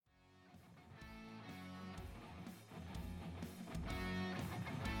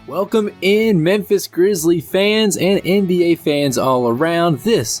Welcome in, Memphis Grizzlies fans and NBA fans all around.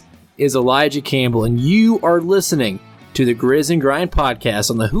 This is Elijah Campbell, and you are listening to the Grizz and Grind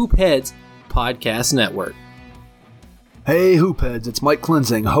podcast on the Hoopheads Podcast Network. Hey Hoopheads, it's Mike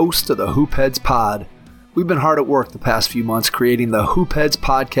Klinzing, host of the Hoopheads Pod. We've been hard at work the past few months creating the Hoopheads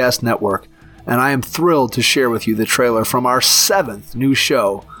Podcast Network, and I am thrilled to share with you the trailer from our 7th new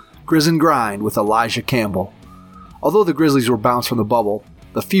show, Grizz and Grind with Elijah Campbell. Although the Grizzlies were bounced from the bubble,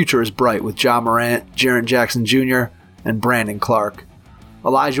 the future is bright with Ja Morant, Jaren Jackson Jr., and Brandon Clarke.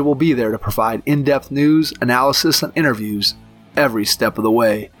 Elijah will be there to provide in-depth news, analysis, and interviews every step of the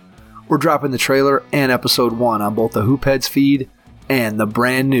way. We're dropping the trailer and episode 1 on both the Hoopheads feed and the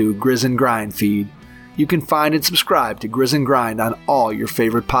brand new Grizz and Grind feed. You can find and subscribe to Grizz and Grind on all your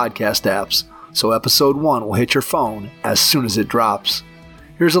favorite podcast apps, so episode 1 will hit your phone as soon as it drops.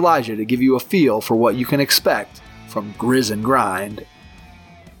 Here's Elijah to give you a feel for what you can expect from Grizz and Grind.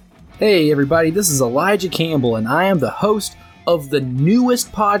 Hey everybody, this is Elijah Campbell, and I am the host of the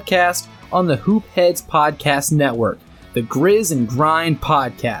newest podcast on the Hoopheads Podcast Network, the Grizz and Grind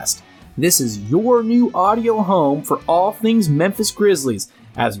Podcast. This is your new audio home for all things Memphis Grizzlies,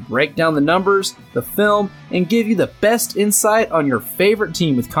 as we break down the numbers, the film, and give you the best insight on your favorite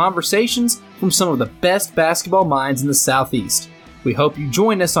team with conversations from some of the best basketball minds in the Southeast. We hope you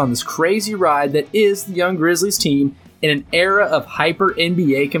join us on this crazy ride that is the Young Grizzlies team in an era of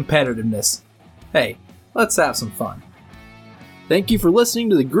hyper-NBA competitiveness. Hey, let's have some fun. Thank you for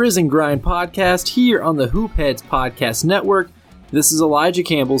listening to the Grizz and Grind podcast here on the Hoopheads Podcast Network. This is Elijah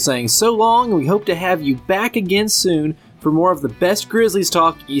Campbell saying so long, and we hope to have you back again soon for more of the best Grizzlies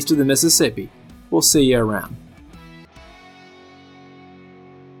talk east of the Mississippi. We'll see you around.